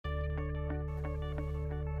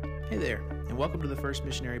Hey there, and welcome to the First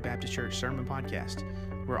Missionary Baptist Church Sermon Podcast.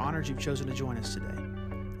 We're honored you've chosen to join us today.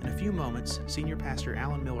 In a few moments, Senior Pastor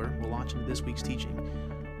Alan Miller will launch into this week's teaching.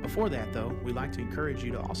 Before that, though, we'd like to encourage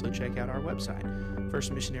you to also check out our website,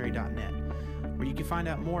 firstmissionary.net, where you can find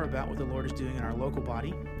out more about what the Lord is doing in our local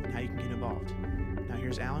body and how you can get involved. Now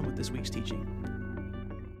here's Alan with this week's teaching.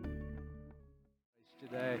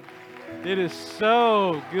 Today. It is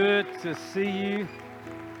so good to see you.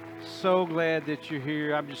 So glad that you're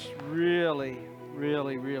here. I'm just really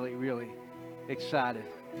excited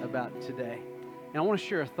about today. And I want to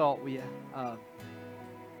share a thought with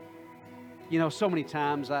you. So many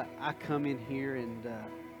times I come in here and,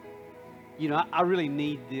 I really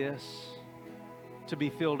need this to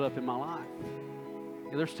be filled up in my life.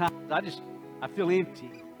 And there's times I feel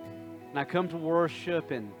empty. And I come to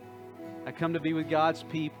worship and I come to be with God's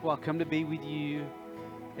people. I come to be with you.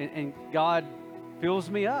 And God fills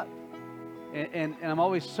me up. And I'm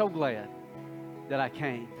always so glad that I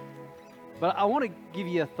came. But I want to give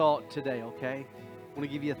you a thought today, okay? I want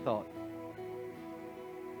to give you a thought.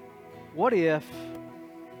 What if,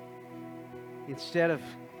 instead of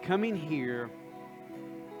coming here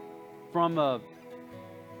from a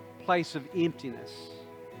place of emptiness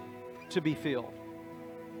to be filled,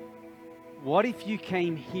 what if you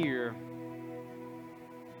came here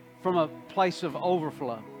from a place of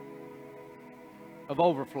overflow?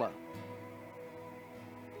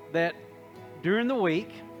 That during the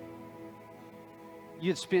week,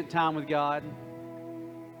 you'd spent time with God.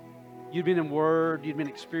 You'd been in Word. You'd been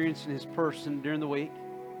experiencing His person during the week.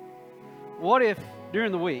 What if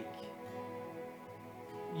during the week,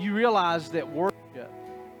 you realized that worship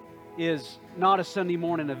is not a Sunday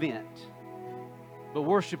morning event, but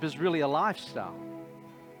worship is really a lifestyle?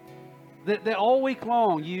 That all week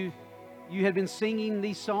long, you had been singing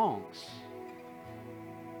these songs.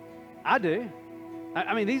 I do.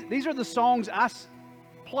 I mean, these are the songs I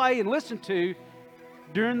play and listen to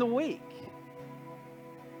during the week.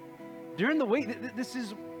 During the week, this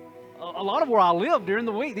is a lot of where I live during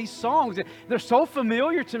the week. These songs, they're so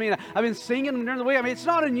familiar to me. I've been singing them during the week. I mean, it's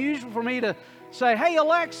not unusual for me to say, "Hey,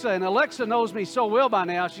 Alexa," and Alexa knows me so well by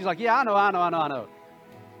now. She's like, "Yeah, I know.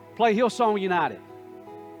 Play Hillsong United.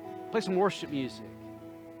 Play some worship music."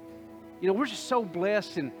 We're just so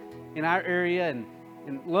blessed in our area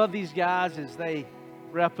and love these guys as they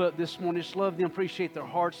wrap up this morning. Just love them, appreciate their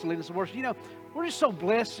hearts to lead us in worship. We're just so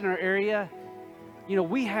blessed in our area.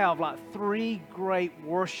 We have like 3 great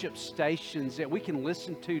worship stations that we can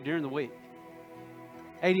listen to during the week.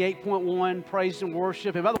 88.1 Praise and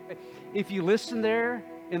Worship. And by the way, if you listen there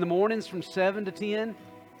in the mornings from 7 to 10,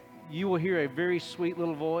 you will hear a very sweet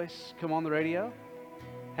little voice come on the radio.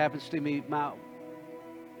 Happens to be my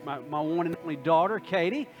one and only daughter,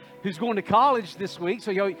 Katie, who's going to college this week.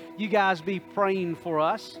 So you guys be praying for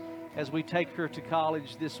us as we take her to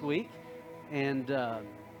college this week. And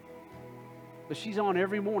but she's on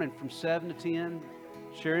every morning from 7 to 10,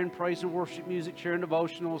 sharing praise and worship music, sharing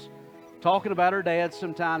devotionals, talking about her dad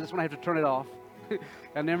sometimes. That's when I have to turn it off.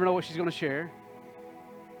 I never know what she's going to share.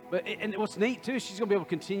 And what's neat, too, is she's going to be able to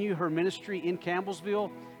continue her ministry in Campbellsville.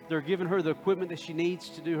 They're giving her the equipment that she needs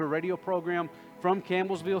to do her radio program from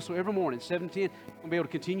Campbellsville. So every morning, 7 to 10, you'll be able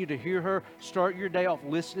to continue to hear her. Start your day off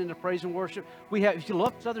listening to praise and worship. If you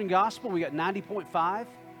love Southern Gospel, we got 90.5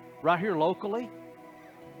 right here locally.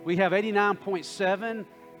 We have 89.7,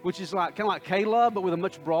 which is kind of like K-Love, but with a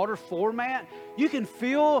much broader format. You can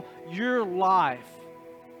fill your life.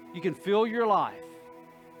 You can fill your life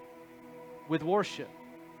with worship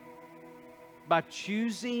by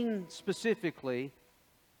choosing specifically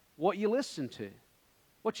what you listen to,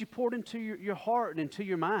 what you poured into your heart and into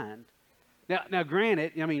your mind. Now,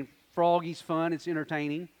 granted, Froggy's fun, it's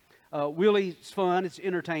entertaining. Willie's fun, it's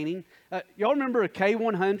entertaining. Y'all remember a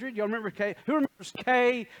K100? Y'all remember who remembers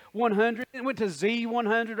K100? It went to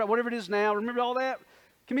Z100, or whatever it is now. Remember all that?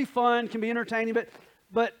 Can be fun, can be entertaining,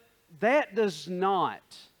 but that it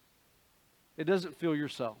doesn't fill your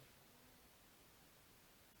soul.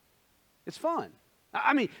 It's fun.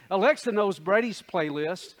 Alexa knows Brady's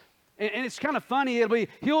playlist. And it's kind of funny. It'll be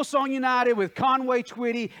Hillsong United with Conway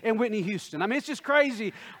Twitty and Whitney Houston. It's just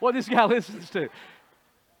crazy what this guy listens to.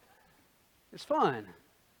 It's fun.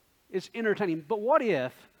 It's entertaining. But what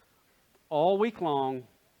if all week long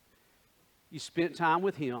you spent time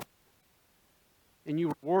with Him and you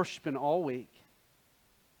were worshiping all week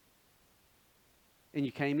and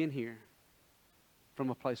you came in here from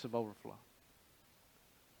a place of overflow?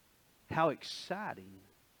 How exciting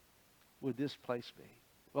would this place be?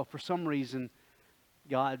 Well, for some reason,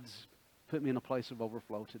 God's put me in a place of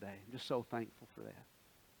overflow today. I'm just so thankful for that.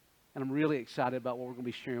 And I'm really excited about what we're going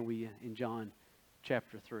to be sharing with you in John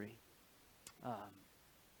chapter 3.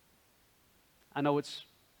 I know it's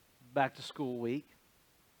back to school week.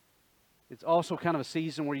 It's also kind of a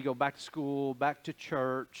season where you go back to school, back to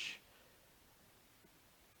church.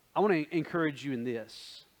 I want to encourage you in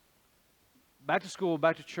this. Back to school,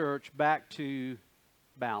 back to church, back to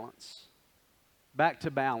balance. Back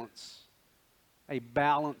to balance. A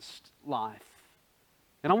balanced life.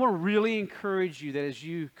 And I want to really encourage you that as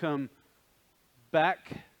you come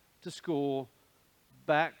back to school,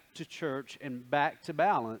 back to church, and back to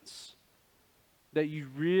balance, that you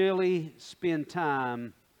really spend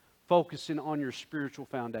time focusing on your spiritual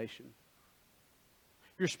foundation.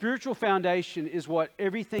 Your spiritual foundation is what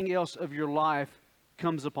everything else of your life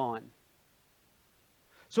comes upon.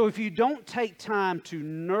 So if you don't take time to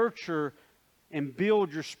nurture and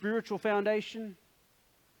build your spiritual foundation,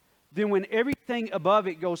 then when everything above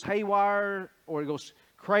it goes haywire, or it goes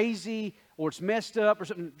crazy, or it's messed up, or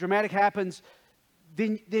something dramatic happens,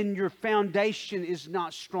 then your foundation is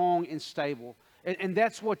not strong and stable. And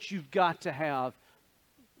that's what you've got to have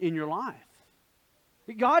in your life.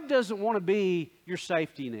 God doesn't want to be your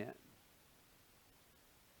safety net.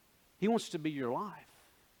 He wants to be your life.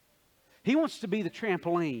 He wants to be the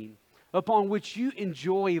trampoline upon which you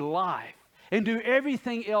enjoy life and do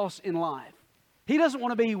everything else in life. He doesn't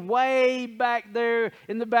want to be way back there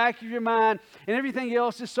in the back of your mind and everything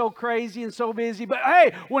else is so crazy and so busy. But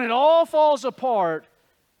hey, when it all falls apart,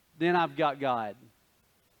 then I've got God.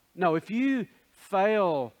 No, if you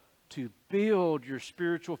fail to build your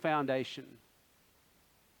spiritual foundation,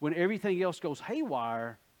 when everything else goes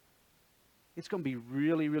haywire, it's going to be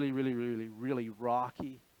really, really, really, really, really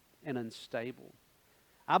rocky and unstable.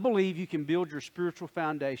 I believe you can build your spiritual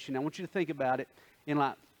foundation. I want you to think about it in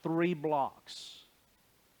like 3 blocks.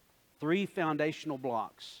 3 foundational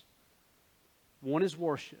blocks. One is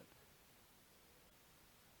worship.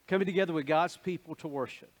 Coming together with God's people to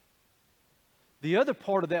worship. The other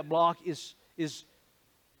part of that block is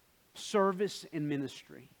service and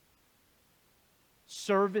ministry.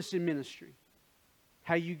 Service and ministry.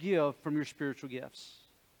 How you give from your spiritual gifts.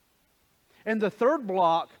 And the third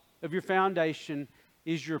block of your foundation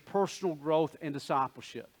is your personal growth and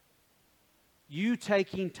discipleship. You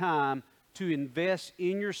taking time to invest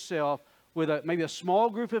in yourself with maybe a small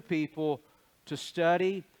group of people to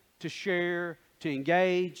study, to share, to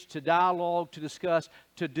engage, to dialogue, to discuss,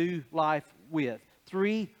 to do life with.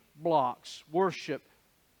 3 blocks: worship,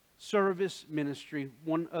 service, ministry,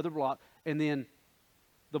 one other block, and then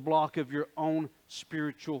the block of your own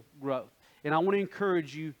spiritual growth. And I want to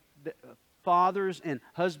encourage you, fathers and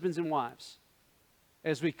husbands and wives,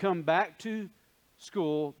 as we come back to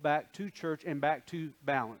school, back to church, and back to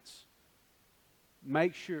balance,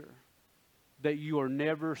 make sure that you are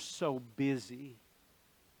never so busy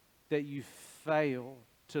that you fail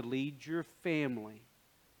to lead your family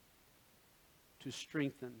to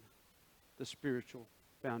strengthen the spiritual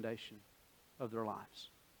foundation of their lives.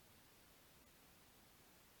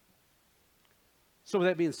 So with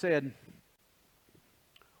that being said,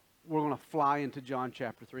 we're going to fly into John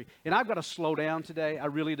chapter 3. And I've got to slow down today. I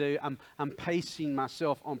really do. I'm pacing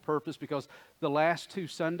myself on purpose because the last 2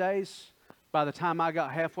 Sundays, by the time I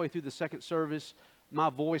got halfway through the second service, my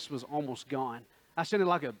voice was almost gone. I sounded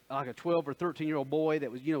like a 12 or 13-year-old boy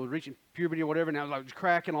that was, reaching puberty or whatever, and I was like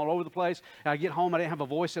cracking all over the place. And I get home, I didn't have a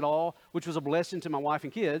voice at all, which was a blessing to my wife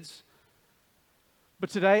and kids. But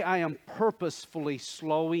today I am purposefully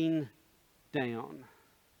slowing down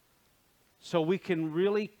so we can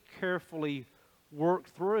really carefully work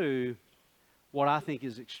through what I think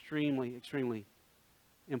is extremely, extremely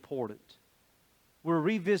important. We're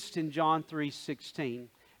revisiting John 3:16,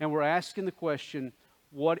 and we're asking the question,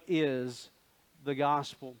 what is the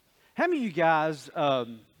gospel? How many of you guys,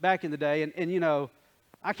 back in the day, and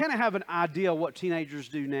I kind of have an idea what teenagers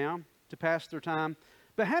do now to pass their time,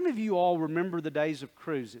 but how many of you all remember the days of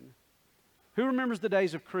cruising? Who remembers the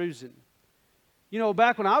days of cruising?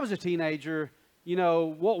 Back when I was a teenager,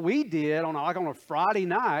 what we did on a Friday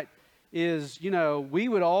night is, we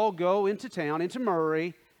would all go into town, into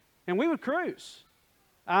Murray, and we would cruise.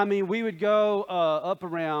 We would go up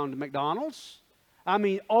around McDonald's.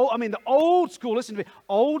 The old school, listen to me,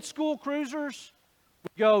 old school cruisers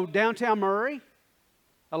would go downtown Murray.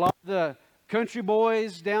 A lot of the country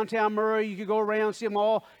boys downtown Murray, you could go around, see them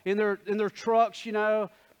all in their trucks,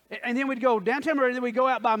 And then we'd go downtown Murray, and then we'd go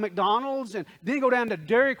out by McDonald's, and then go down to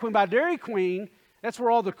Dairy Queen. By Dairy Queen, that's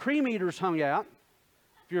where all the cream eaters hung out.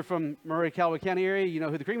 If you're from Murray, Callaway County area, you know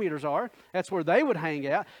who the cream eaters are. That's where they would hang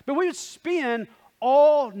out. But we would spend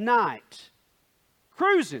all night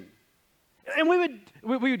cruising. And we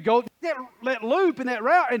would go that loop in that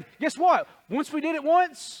route, and guess what? Once we did it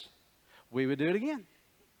once, we would do it again.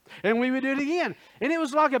 And we would do it again. And it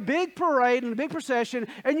was like a big parade and a big procession,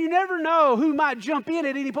 and you never know who might jump in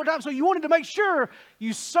at any point in time. So you wanted to make sure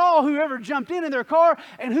you saw whoever jumped in their car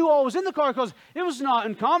and who all was in the car, because it was not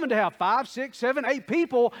uncommon to have 5, 6, 7, 8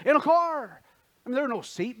 people in a car. I mean, there were no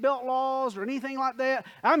seatbelt laws or anything like that.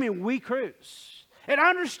 I mean, we cruised. And I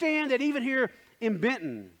understand that even here in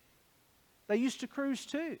Benton, they used to cruise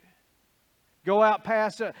too. Go out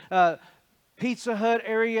past Pizza Hut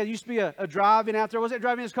area. There used to be a drive-in out there. What was that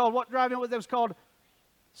drive-in? It's called what drive-in? What that was called?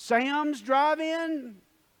 Sam's Drive-In?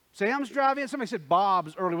 Sam's Drive-In? Somebody said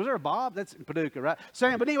Bob's earlier. Was there a Bob? That's in Paducah, right?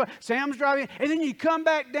 But anyway, Sam's Drive-In. And then you come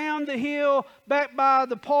back down the hill, back by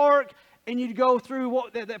the park, and you go through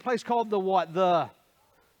what that place called the what?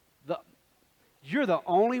 You're the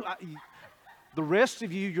only... The rest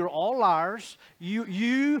of you, you're all liars.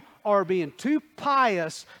 You are being too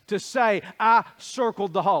pious to say, I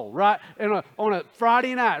circled the hole, right? On a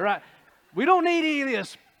Friday night, right? We don't need any of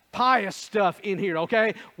this pious stuff in here,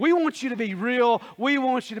 okay? We want you to be real. We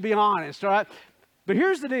want you to be honest, all right? But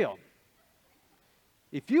here's the deal.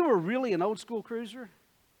 If you were really an old school cruiser,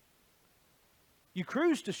 you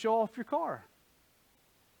cruised to show off your car.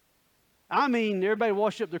 I mean, everybody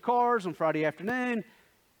washed up their cars on Friday afternoon,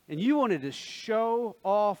 and you wanted to show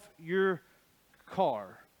off your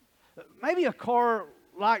car. Maybe a car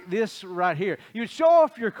like this right here. You would show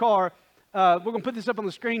off your car. We're going to put this up on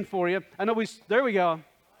the screen for you. I know there we go.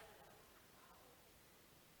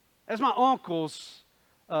 That's my uncle's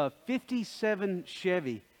 57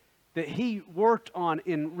 Chevy that he worked on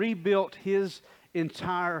and rebuilt his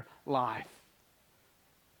entire life.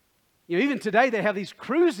 You know, even today they have these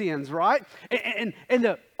cruise-ins, right? And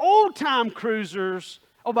the old-time cruisers...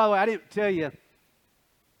 Oh, by the way, I didn't tell you,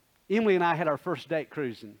 Emily and I had our first date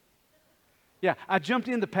cruising. Yeah, I jumped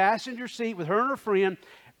in the passenger seat with her and her friend.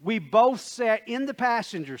 We both sat in the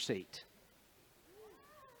passenger seat.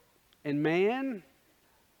 And man,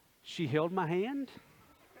 she held my hand.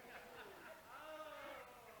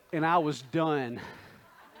 And I was done.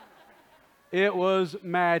 It was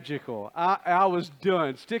magical. I was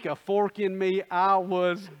done. Stick a fork in me, I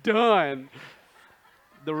was done.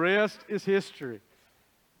 The rest is history.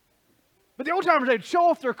 But the old timers, they'd show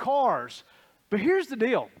off their cars. But here's the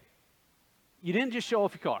deal. You didn't just show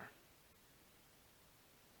off your car.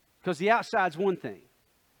 Because the outside's one thing.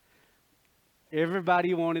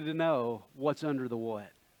 Everybody wanted to know what's under the what?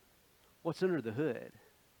 What's under the hood?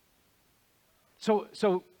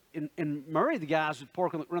 So in Murray, the guys would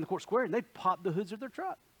park around the court square and they'd pop the hoods of their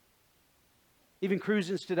truck. Even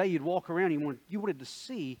cruisings today, you'd walk around and you wanted to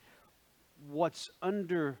see what's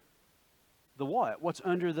under the what? What's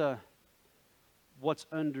under the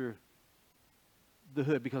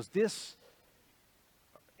hood? Because this,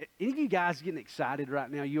 any of you guys getting excited right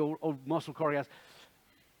now, you old muscle car guys?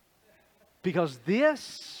 Because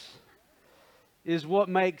this is what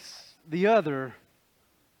makes the other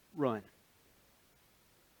run.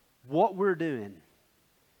 What we're doing,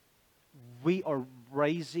 we are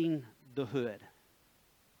raising the hood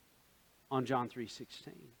on John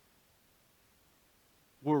 3:16.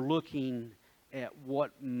 We're looking at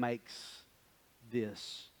what makes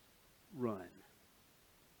this run.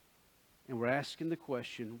 And we're asking the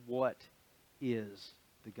question, what is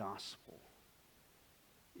the gospel?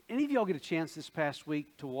 Any of y'all get a chance this past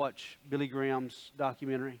week to watch Billy Graham's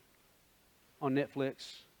documentary on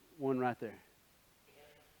Netflix? One right there.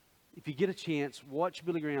 If you get a chance, watch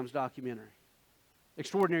Billy Graham's documentary.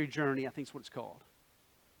 Extraordinary Journey, I think is what it's called.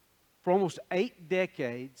 For almost 8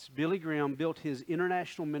 decades, Billy Graham built his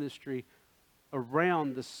international ministry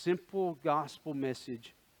around the simple gospel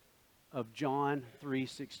message of John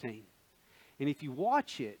 3:16. And if you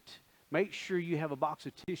watch it, make sure you have a box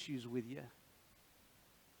of tissues with you.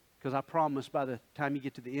 Because I promise by the time you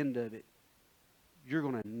get to the end of it, you're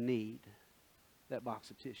going to need that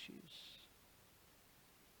box of tissues.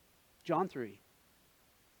 John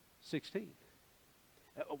 3:16.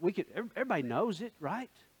 Everybody knows it, right?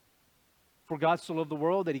 For God so loved the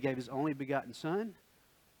world that he gave his only begotten Son,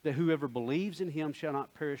 that whoever believes in him shall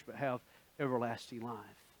not perish but have everlasting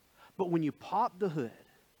life. But when you pop the hood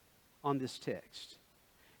on this text,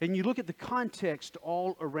 and you look at the context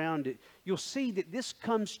all around it, you'll see that this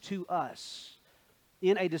comes to us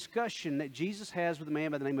in a discussion that Jesus has with a man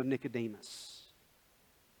by the name of Nicodemus.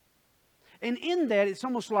 And in that, it's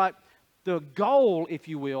almost like the goal, if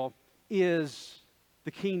you will, is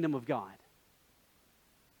the kingdom of God.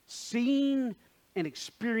 Seeing and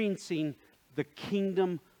experiencing the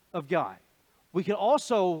kingdom of God. We can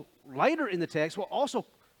also, later in the text, we'll also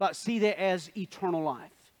see that as eternal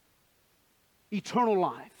life. Eternal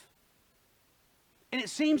life. And it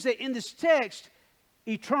seems that in this text,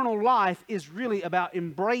 eternal life is really about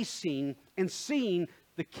embracing and seeing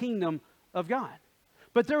the kingdom of God.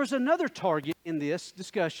 But there is another target in this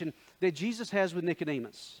discussion that Jesus has with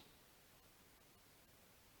Nicodemus.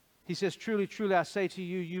 He says, truly, truly, I say to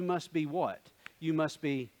you, you must be what? You must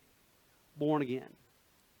be born again.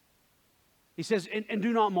 He says, and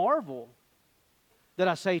do not marvel that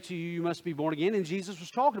I say to you, you must be born again. And Jesus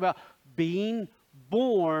was talking about being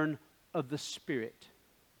born of the Spirit.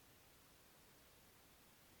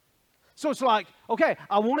 So it's like, okay,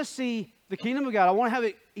 I want to see the kingdom of God. I want to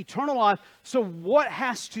have eternal life. So what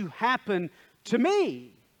has to happen to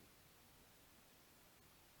me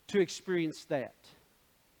to experience that?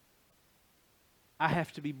 I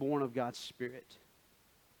have to be born of God's Spirit.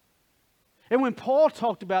 And when Paul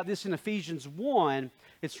talked about this in Ephesians 1,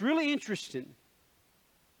 it's really interesting.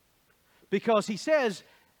 Because he says,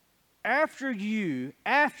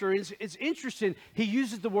 it's interesting, he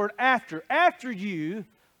uses the word after. After you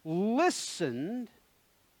listened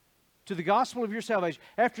to the gospel of your salvation,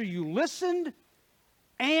 after you listened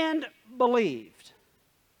and believed,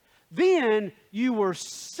 then you were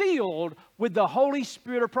sealed with the Holy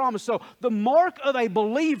Spirit of promise. So the mark of a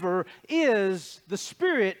believer is the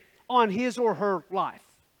Spirit on his or her life.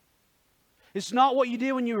 It's not what you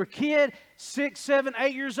did when you were a kid, 6, 7,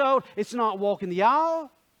 8 years old. It's not walking the aisle.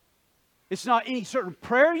 It's not any certain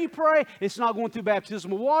prayer you pray. It's not going through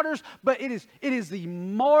baptismal waters. But it is the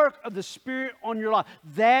mark of the Spirit on your life.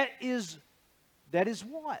 That is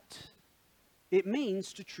what it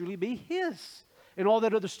means to truly be His. And all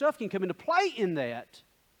that other stuff can come into play in that.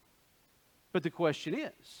 But the question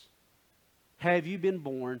is, have you been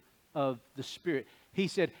born of the Spirit? He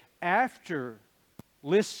said, after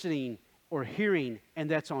listening or hearing, and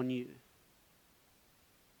that's on you.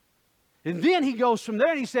 And then he goes from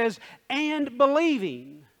there and he says, and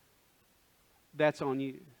believing, that's on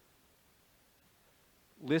you.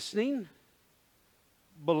 Listening,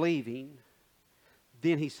 believing,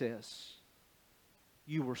 then he says,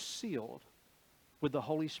 you were sealed with the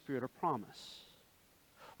Holy Spirit of promise.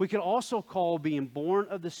 We could also call being born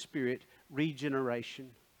of the Spirit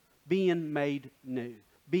regeneration, being made new,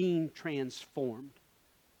 being transformed.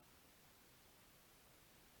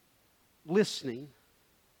 Listening,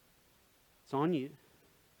 it's on you.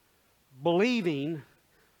 Believing,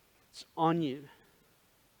 it's on you.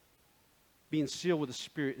 Being sealed with the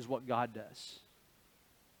Spirit is what God does.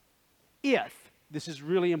 This is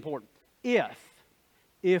really important,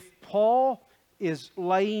 if Paul is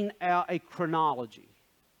laying out a chronology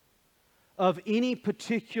of any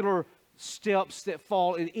particular steps that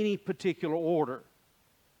fall in any particular order,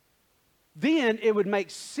 then it would make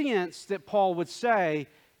sense that Paul would say,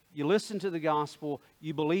 you listen to the gospel,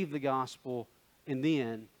 you believe the gospel, and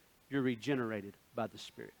then you're regenerated by the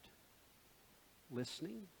Spirit.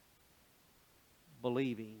 Listening,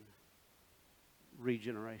 believing,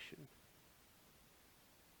 regeneration.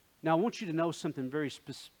 Now I want you to know something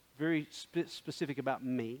very specific about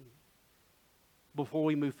me before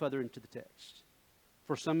we move further into the text.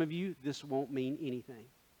 For some of you, this won't mean anything.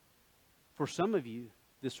 For some of you,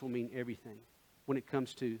 this will mean everything when it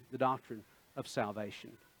comes to the doctrine of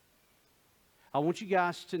salvation. I want you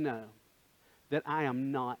guys to know that I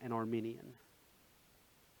am not an Arminian.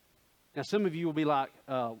 Now, some of you will be like,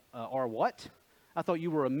 or what? I thought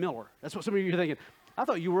you were a Miller. That's what some of you are thinking. I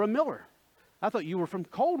thought you were a Miller. I thought you were from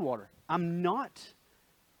Coldwater. I'm not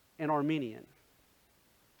an Arminian.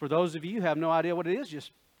 For those of you who have no idea what it is,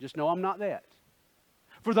 just know I'm not that.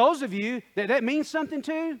 For those of you that means something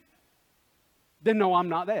to, then no, I'm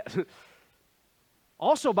not that.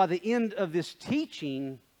 Also, by the end of this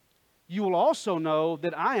teaching, you will also know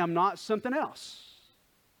that I am not something else.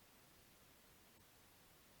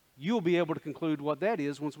 You'll be able to conclude what that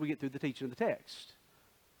is once we get through the teaching of the text.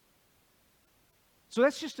 So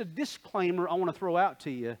that's just a disclaimer I want to throw out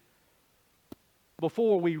to you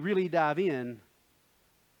before we really dive in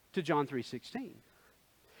to John 3:16.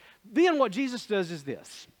 Then what Jesus does is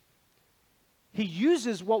this. He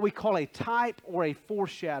uses what we call a type or a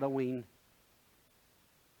foreshadowing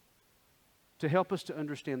to help us to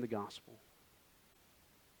understand the gospel.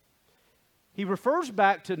 He refers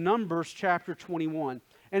back to Numbers chapter 21.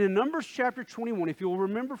 And in Numbers chapter 21, if you'll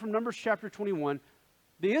remember from Numbers chapter 21,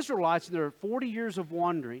 the Israelites in their 40 years of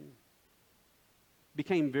wandering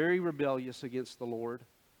became very rebellious against the Lord.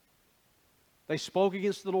 They spoke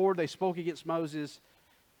against the Lord. They spoke against Moses.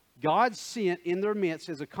 God sent in their midst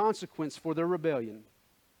as a consequence for their rebellion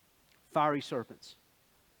fiery serpents.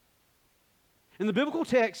 And the biblical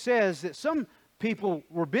text says that some people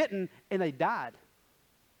were bitten and they died.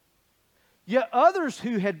 Yet others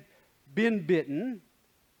who had been bitten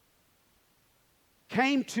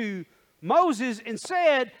came to Moses and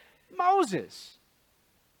said, Moses,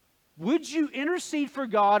 would you intercede for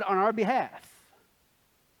God on our behalf?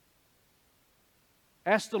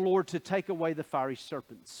 Ask the Lord to take away the fiery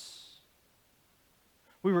serpents.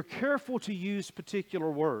 We were careful to use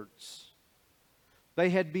particular words. They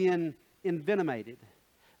had been envenomated.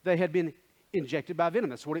 They had been injected by venom.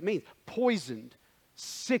 That's what it means. Poisoned,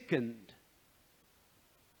 sickened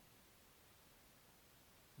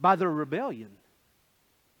by their rebellion.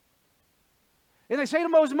 And they say to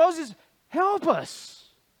Moses, Moses, help us.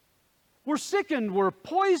 We're sickened, we're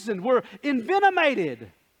poisoned, we're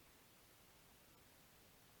envenomated.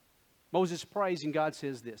 Moses prays and God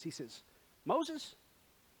says this. He says, Moses,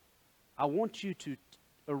 I want you to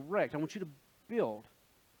build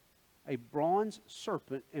a bronze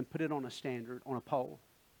serpent and put it on a standard, on a pole,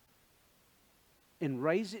 and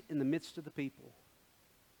raise it in the midst of the people.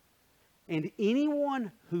 And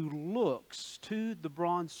anyone who looks to the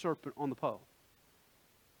bronze serpent on the pole,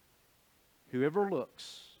 whoever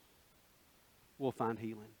looks will find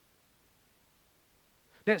healing.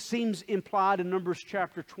 That seems implied in Numbers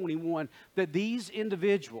chapter 21, that these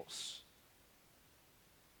individuals,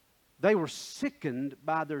 they were sickened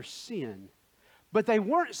by their sin. But they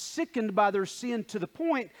weren't sickened by their sin to the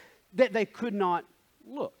point that they could not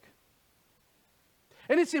look.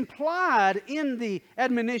 And it's implied in the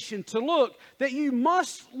admonition to look that you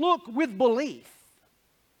must look with belief.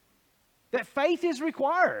 That faith is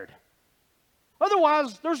required.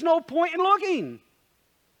 Otherwise, there's no point in looking.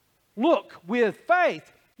 Look with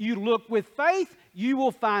faith. You look with faith, you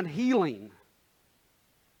will find healing.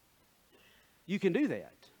 You can do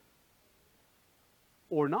that.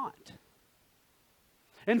 Or not.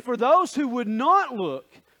 And for those who would not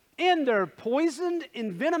look, in their poisoned,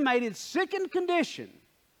 envenomated, sickened condition,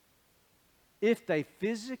 if they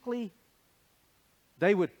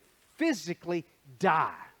would physically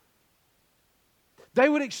die. They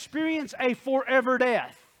would experience a forever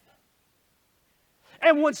death.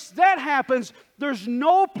 And once that happens, there's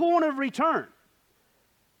no point of return.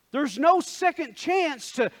 There's no second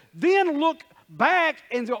chance to then look back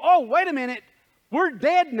and go, oh, wait a minute, we're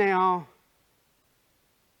dead now.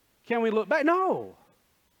 Can we look back? No.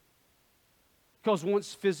 Because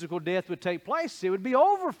once physical death would take place, it would be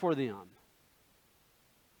over for them.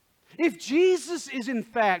 If Jesus is in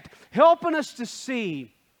fact helping us to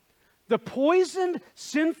see the poisoned,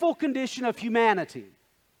 sinful condition of humanity,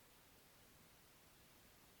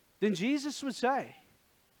 then Jesus would say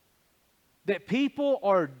that people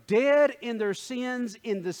are dead in their sins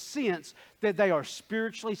in the sense that they are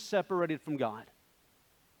spiritually separated from God.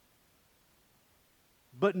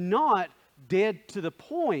 But not dead to the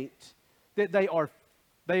point that they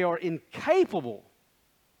are incapable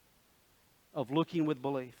of looking with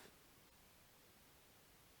belief.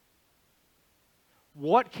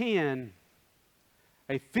 What can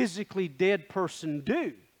a physically dead person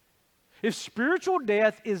do? If spiritual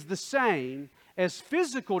death is the same as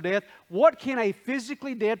physical death, what can a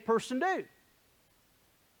physically dead person do?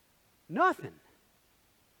 Nothing.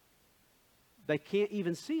 They can't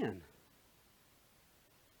even sin.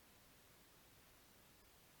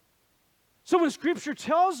 So when Scripture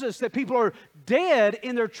tells us that people are dead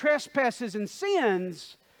in their trespasses and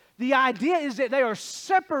sins, the idea is that they are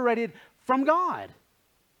separated from God.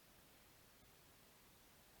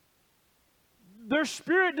 Their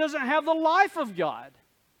spirit doesn't have the life of God.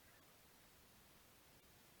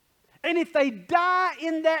 And if they die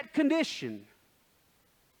in that condition,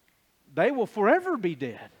 they will forever be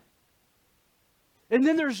dead. And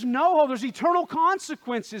then there's no hope. There's eternal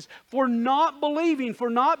consequences for not believing, for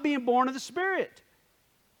not being born of the Spirit.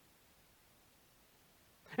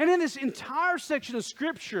 And in this entire section of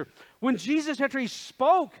Scripture, when Jesus, after He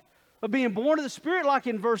spoke of being born of the Spirit, like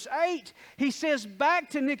in verse 8, He says back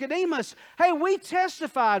to Nicodemus, hey, we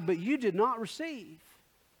testified, but you did not receive.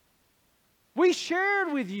 We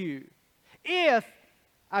shared with you. If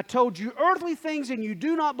I told you earthly things and you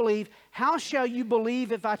do not believe, how shall you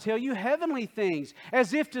believe if I tell you heavenly things?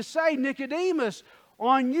 As if to say, Nicodemus,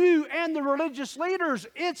 on you and the religious leaders,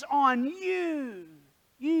 it's on you.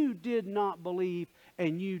 You did not believe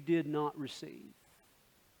and you did not receive.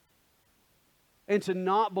 And to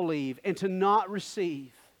not believe and to not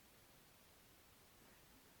receive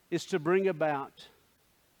is to bring about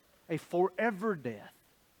a forever death,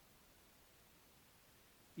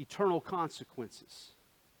 eternal consequences.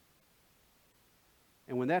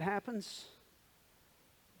 And when that happens,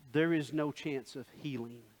 there is no chance of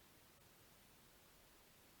healing.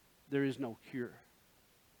 There is no cure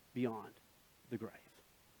beyond the grave.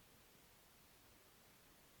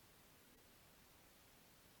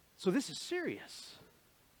 So this is serious.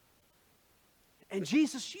 And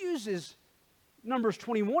Jesus uses Numbers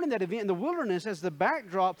 21 in that event in the wilderness as the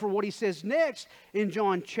backdrop for what he says next in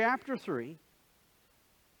John chapter 3,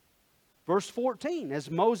 verse 14.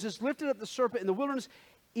 As Moses lifted up the serpent in the wilderness,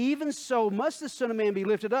 even so must the Son of Man be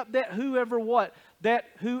lifted up, that whoever what? That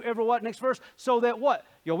whoever what? Next verse. So that what?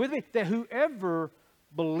 Y'all with me? That whoever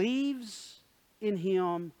believes in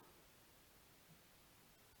him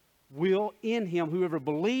will in him, whoever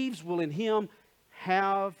believes will in him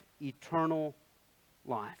have eternal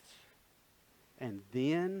life. And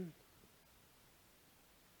then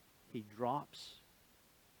he drops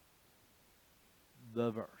the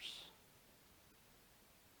verse.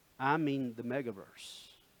 I mean the megaverse.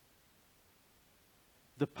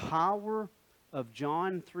 The power of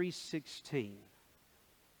John 3:16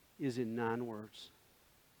 is in 9 words.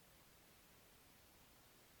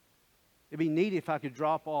 It'd be neat if I could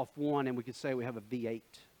drop off one and we could say we have a V8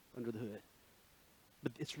 under the hood.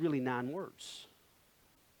 But it's really 9 words.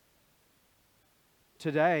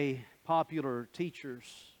 Today, popular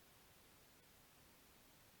teachers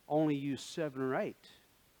only use 7 or 8.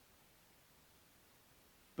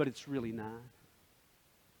 But it's really 9.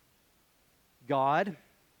 God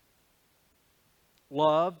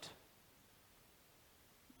loved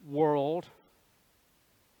world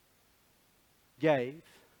gave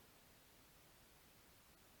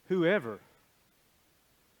whoever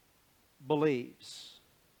believes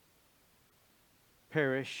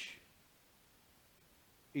perish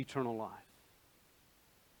eternal life.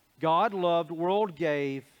 God loved, world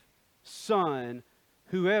gave, Son,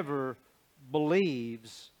 whoever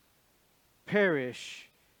believes perish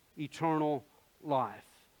eternal life.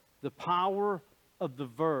 The power of the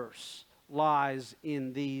verse lies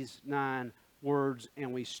in these 9 words,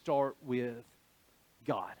 and we start with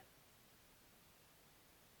God.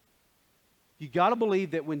 You got to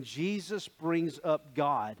believe that when Jesus brings up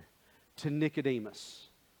God to Nicodemus,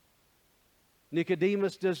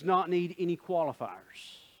 Nicodemus does not need any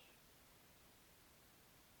qualifiers.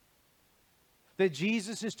 That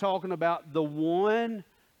Jesus is talking about the one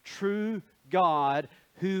true God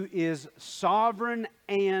who is sovereign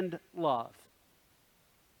and love.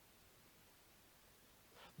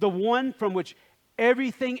 The one from which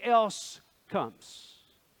everything else comes.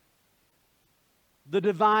 The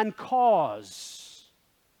divine cause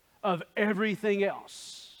of everything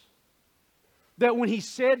else. That when he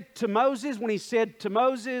said to Moses,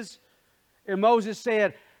 and Moses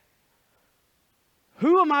said,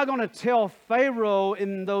 who am I going to tell Pharaoh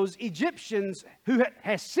and those Egyptians who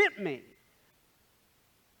has sent me?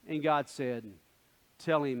 And God said,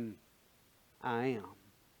 tell him, I am.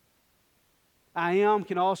 I am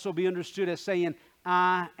can also be understood as saying,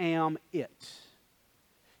 I am it.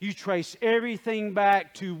 You trace everything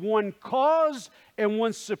back to one cause and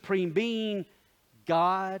one supreme being.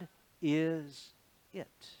 God is it.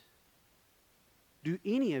 Do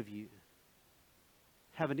any of you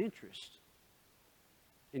have an interest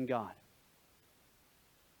in God?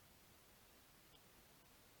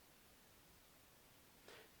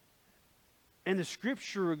 And the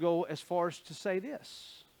scripture will go as far as to say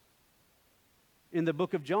this in the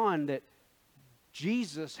book of John, that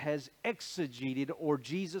Jesus has exegeted, or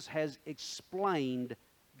Jesus has explained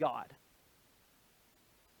God.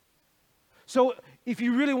 So if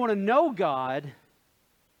you really want to know God,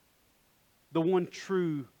 the one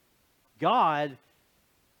true God,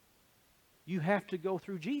 you have to go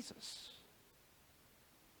through Jesus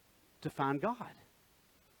to find God.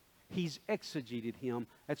 He's exegeted him.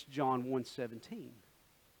 That's John 1:17.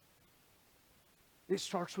 It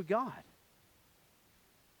starts with God.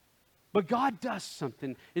 But God does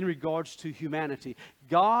something in regards to humanity.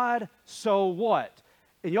 God so what?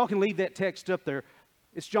 And y'all can leave that text up there.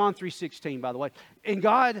 It's John 3:16, by the way. And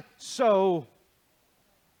God so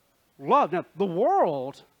loved. Now, the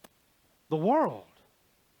world,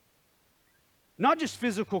 not just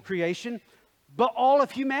physical creation, but all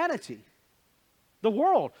of humanity. The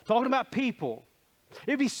world, talking about people.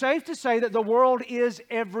 It'd be safe to say that the world is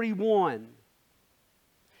everyone.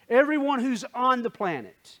 Everyone who's on the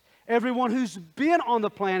planet. Everyone who's been on the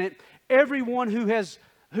planet. Everyone who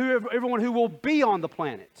will be on the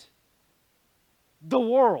planet. The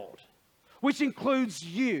world, which includes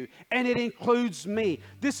you, and it includes me.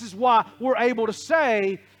 This is why we're able to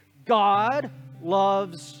say, God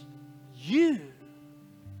loves you.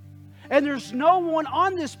 And there's no one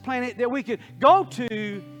on this planet that we could go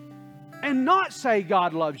to and not say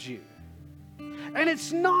God loves you. And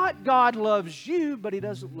it's not God loves you, but He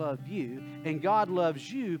doesn't love you. And God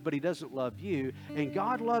loves you, but He doesn't love you. And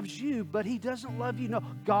God loves you, but He doesn't love you. No,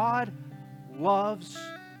 God loves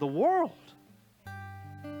the world.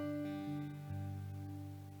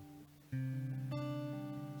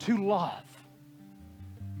 to love.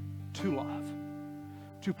 To love.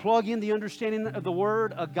 To plug in the understanding of the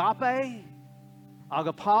word agape,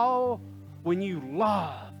 agapao, when you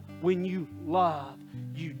love,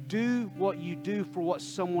 you do what you do for what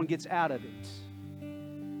someone gets out of it.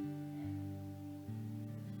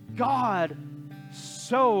 God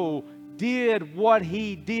so did what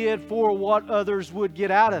He did for what others would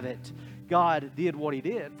get out of it. God did what He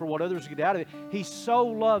did for what others would get out of it. He so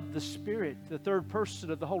loved the Spirit, the third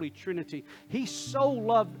person of the Holy Trinity. He so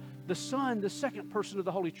loved the Son, the second person of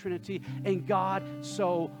the Holy Trinity, and God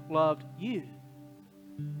so loved you.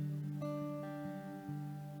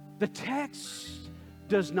 The text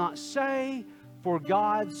does not say, for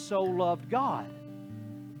God so loved God.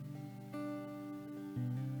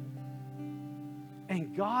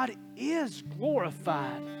 And God is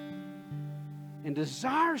glorified and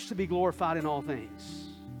desires to be glorified in all things.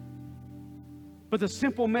 But the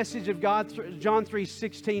simple message of God, John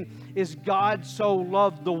 3:16, is God so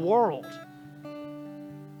loved the world.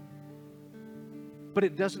 But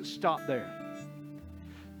it doesn't stop there.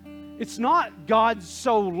 It's not God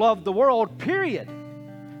so loved the world, period.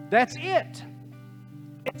 That's it.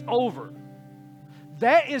 It's over.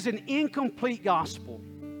 That is an incomplete gospel.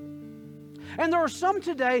 And there are some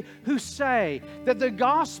today who say that the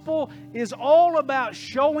gospel is all about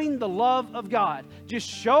showing the love of God. Just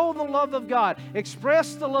show the love of God.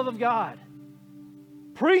 Express the love of God.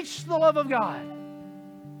 Preach the love of God.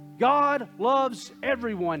 God loves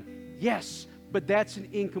everyone. Yes, but that's an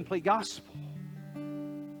incomplete gospel.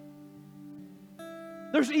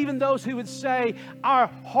 There's even those who would say our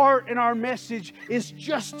heart and our message is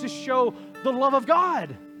just to show the love of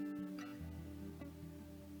God.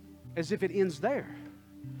 As if it ends there.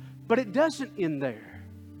 But it doesn't end there.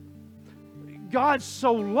 God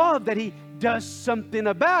so loved that He does something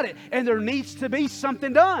about it. And there needs to be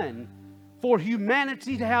something done for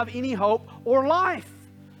humanity to have any hope or life.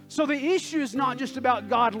 So the issue is not just about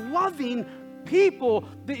God loving people.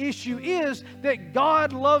 The issue is that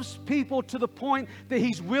God loves people to the point that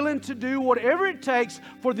He's willing to do whatever it takes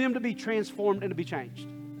for them to be transformed and to be changed.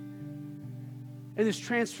 And this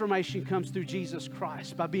transformation comes through Jesus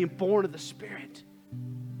Christ by being born of the Spirit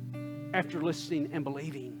after listening and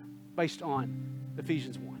believing based on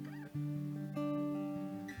Ephesians 1.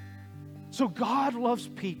 So God loves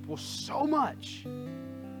people so much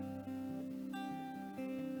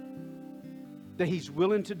that He's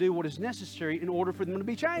willing to do what is necessary in order for them to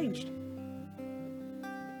be changed.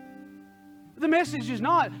 The message is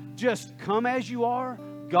not just come as you are.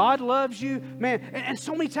 God loves you. Man, and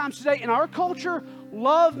so many times today in our culture,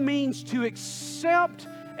 love means to accept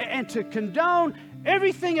and to condone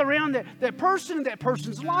everything around that person and that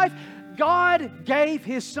person's life. God gave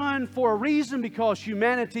His Son for a reason, because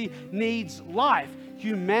humanity needs life.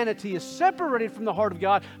 Humanity is separated from the heart of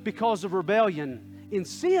God because of rebellion in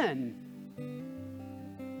sin.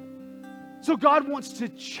 So God wants to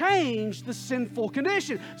change the sinful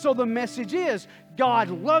condition. So the message is, God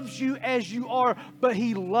loves you as you are, but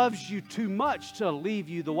He loves you too much to leave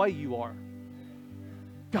you the way you are.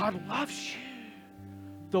 God loves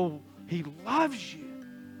you. He loves you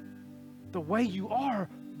the way you are,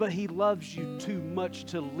 but He loves you too much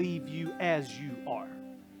to leave you as you are.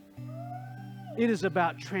 It is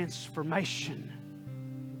about transformation.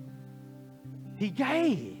 He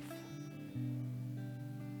gave.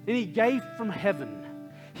 And He gave from heaven.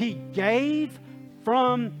 He gave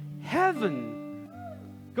from heaven.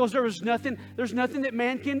 Because there's nothing that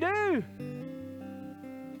man can do.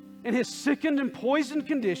 In his sickened and poisoned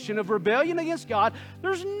condition of rebellion against God,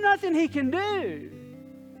 there's nothing he can do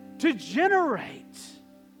to generate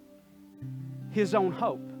his own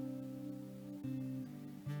hope.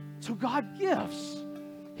 So God gives.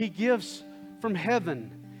 He gives from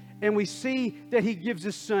heaven. And we see that He gives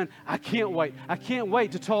His Son. I can't wait. I can't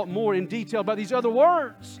wait to talk more in detail about these other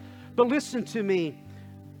words. But listen to me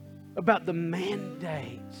about the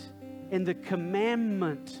mandate and the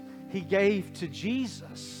commandment He gave to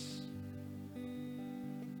Jesus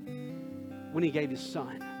when He gave His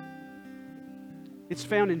Son. It's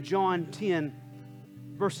found in John 10,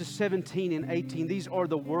 verses 17 and 18. These are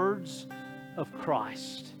the words of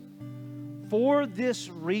Christ. For this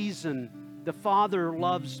reason, the Father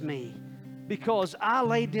loves me, because I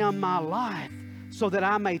lay down my life so that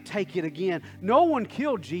I may take it again. No one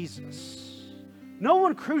killed Jesus. No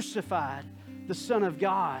one crucified the Son of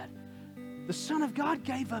God. The Son of God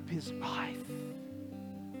gave up His life.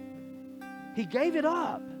 He gave it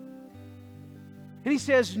up. And He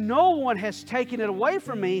says, no one has taken it away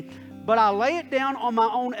from me, but I lay it down on my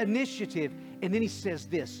own initiative. And then He says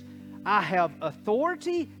this, I have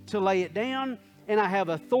authority to lay it down, and I have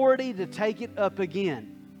authority to take it up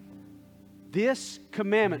again. This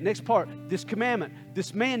commandment, next part, this commandment,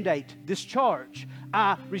 this mandate, this charge,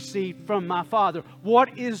 I received from my Father.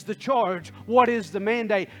 What is the charge? What is the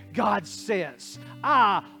mandate? God says,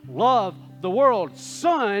 I love the world.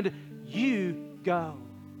 Son, you go.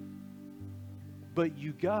 But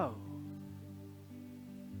you go.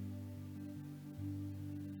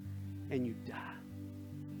 And you die.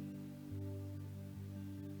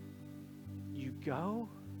 You go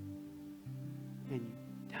and you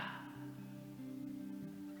die.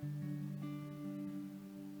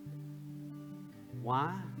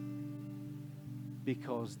 Why?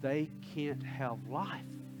 Because they can't have life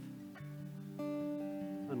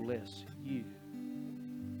unless you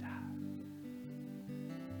die.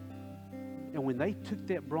 And when they took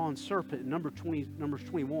that bronze serpent in Numbers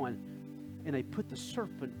 21, and they put the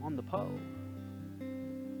serpent on the pole,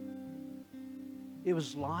 it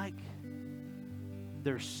was like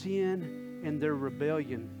their sin and their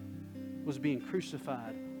rebellion was being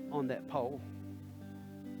crucified on that pole.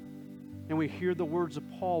 And we hear the words of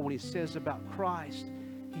Paul when he says about Christ.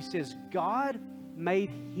 He says, God made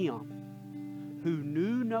him who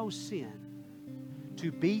knew no sin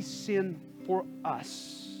to be sin for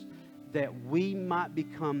us, that we might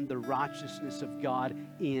become the righteousness of God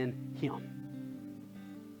in him.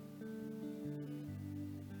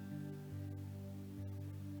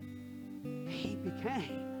 He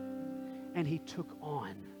became and he took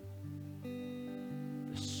on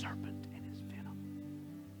the serpent and his venom.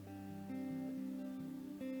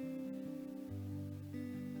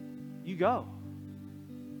 You go,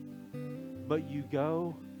 but you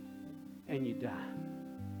go and you die.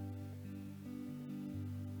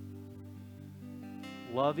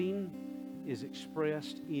 Loving is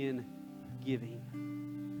expressed in giving.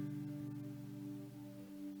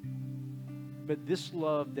 But this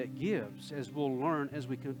love that gives, as we'll learn as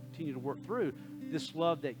we continue to work through, this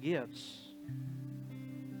love that gives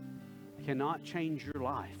cannot change your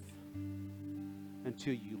life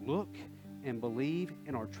until you look and believe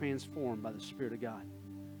and are transformed by the Spirit of God.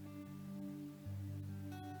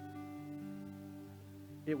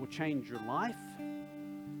 It will change your life.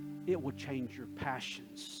 It will change your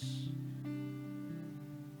passions.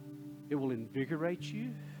 It will invigorate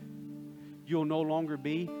you. You'll no longer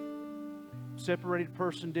be separated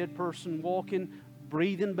person, dead person, walking,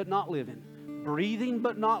 breathing but not living. Breathing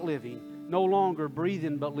but not living. No longer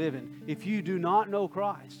breathing but living. If you do not know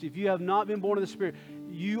Christ, if you have not been born of the Spirit,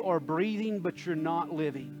 you are breathing but you're not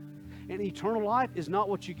living. And eternal life is not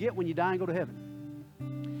what you get when you die and go to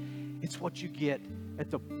heaven. It's what you get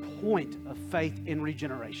at the point of faith in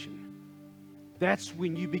regeneration. That's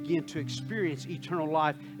when you begin to experience eternal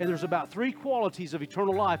life. And there's about 3 qualities of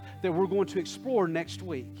eternal life that we're going to explore next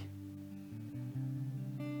week.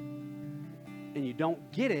 And you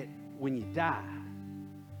don't get it when you die.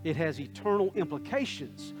 It has eternal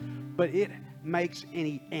implications, but it makes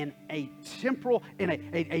a temporal and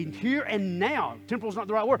a here and now. Temporal is not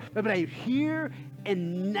the right word, but a here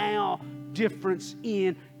and now difference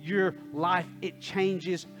in your life. It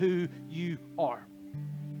changes who you are.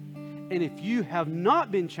 And if you have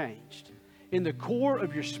not been changed in the core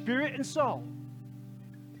of your spirit and soul,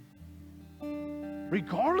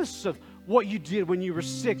 regardless of what you did when you were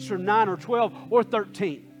 6 or 9 or 12 or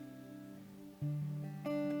 13,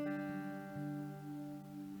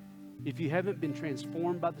 if you haven't been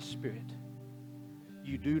transformed by the Spirit,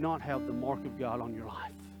 you do not have the mark of God on your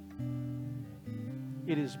life.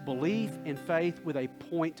 It is belief and faith with a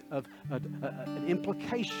point of an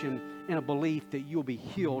implication and a belief that you'll be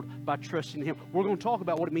healed by trusting Him. We're going to talk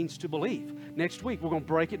about what it means to believe. Next week, we're going to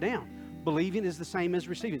break it down. Believing is the same as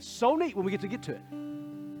receiving. It's so neat when we get to it.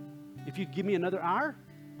 If you'd give me another hour,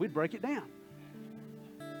 we'd break it down.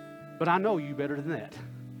 But I know you better than that.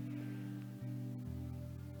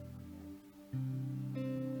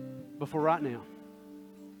 But for right now,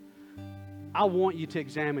 I want you to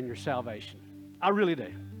examine your salvation. I really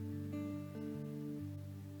do.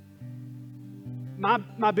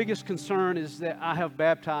 My biggest concern is that I have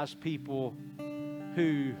baptized people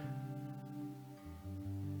who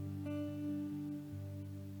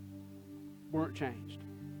weren't changed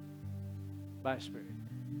by a Spirit.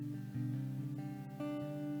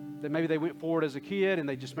 That maybe they went forward as a kid and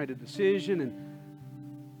they just made a decision and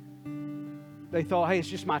they thought, hey, it's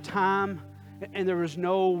just my time, and there was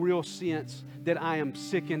no real sense that I am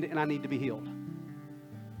sickened and I need to be healed.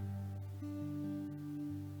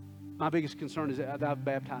 My biggest concern is that I've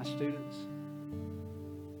baptized students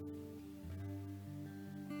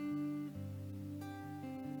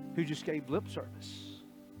who just gave lip service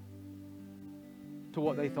to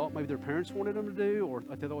what they thought maybe their parents wanted them to do, or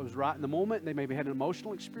they thought it was right in the moment, and they maybe had an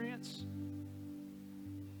emotional experience.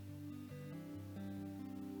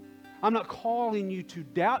 I'm not calling you to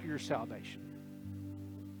doubt your salvation,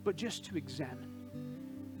 but just to examine.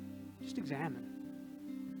 Just examine.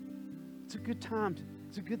 It's a good time.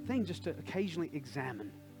 It's a good thing just to occasionally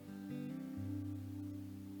examine.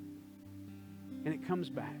 And it comes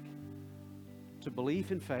back to belief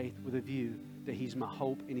and faith with a view that He's my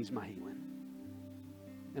hope and He's my healing.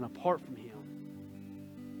 And apart from Him,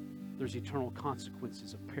 there's eternal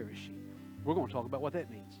consequences of perishing. We're going to talk about what that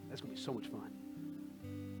means. That's going to be so much fun.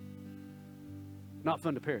 Not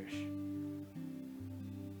fun to perish,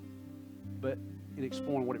 but in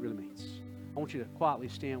exploring what it really means. I want you to quietly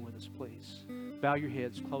stand with us, please. Bow your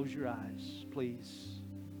heads, close your eyes, please.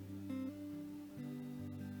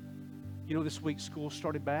 You know, this week school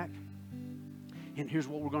started back, and here's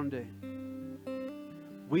what we're going to do.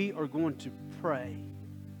 We are going to pray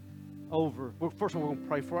over, well, first of all, we're going to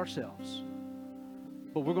pray for ourselves,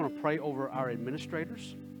 but we're going to pray over our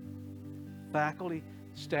administrators, faculty,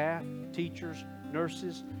 staff, teachers,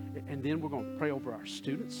 nurses, and then we're going to pray over our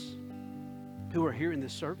students who are here in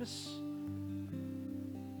this service.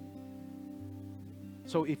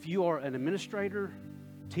 So if you are an administrator,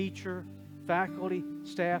 teacher, faculty,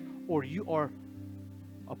 staff, or you are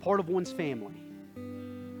a part of one's family,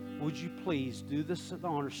 would you please do this at the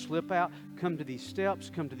honor, slip out, come to these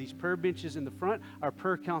steps, come to these prayer benches in the front. Our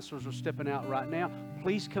prayer counselors are stepping out right now.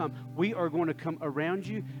 Please come. We are going to come around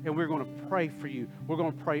you, and we're going to pray for you. We're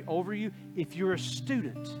going to pray over you. If you're a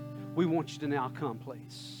student, we want you to now come,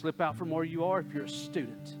 please. Slip out from where you are if you're a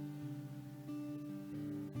student.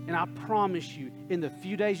 And I promise you, in the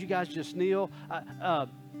few days you guys just kneel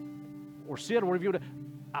or sit or whatever you want to,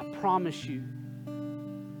 I promise you,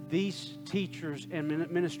 these teachers and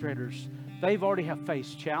administrators, they've already have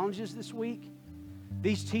faced challenges this week.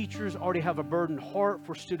 These teachers already have a burdened heart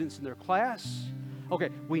for students in their class. Okay,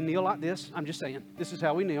 we kneel like this. I'm just saying, this is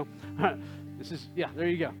how we kneel. This is, yeah, there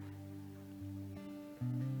you go.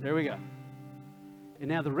 There we go. And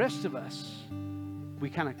now the rest of us, we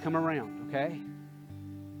kind of come around, okay?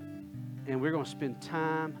 And we're going to spend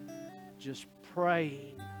time just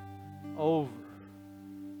praying over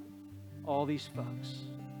all these folks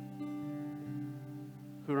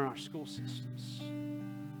who are in our school systems.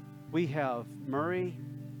 We have Murray,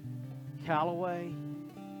 Callaway,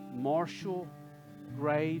 Marshall,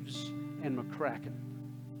 Graves, and McCracken,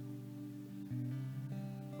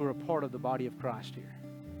 who are a part of the body of Christ here.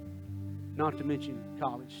 Not to mention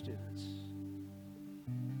college students.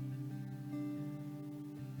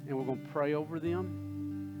 And we're going to pray over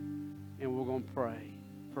them, and we're going to pray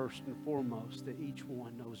first and foremost that each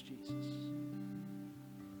one knows Jesus.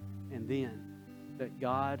 And then that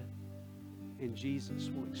God and Jesus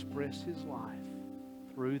will express His life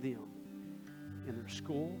through them in their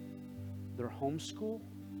school, their home school,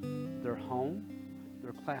 their home,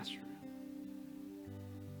 their classroom,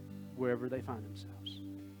 wherever they find themselves.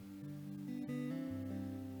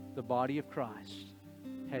 The body of Christ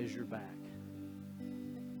has your back.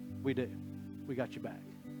 We do. We got your back.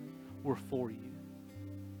 We're for you.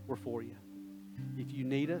 We're for you. If you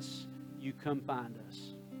need us, you come find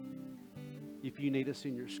us. If you need us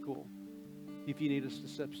in your school, if you need us to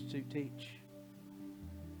substitute teach,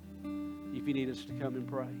 if you need us to come and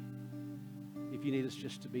pray, if you need us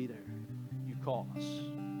just to be there, you call us.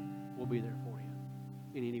 We'll be there for you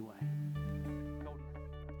in any way.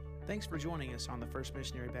 Thanks for joining us on the First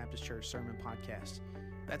Missionary Baptist Church Sermon Podcast.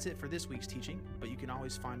 That's it for this week's teaching, but you can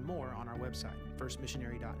always find more on our website,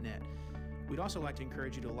 firstmissionary.net. We'd also like to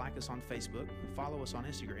encourage you to like us on Facebook, follow us on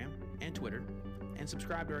Instagram and Twitter, and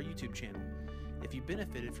subscribe to our YouTube channel. If you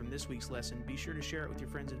benefited from this week's lesson, be sure to share it with your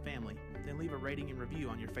friends and family, then leave a rating and review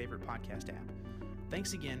on your favorite podcast app.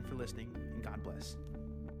 Thanks again for listening, and God bless.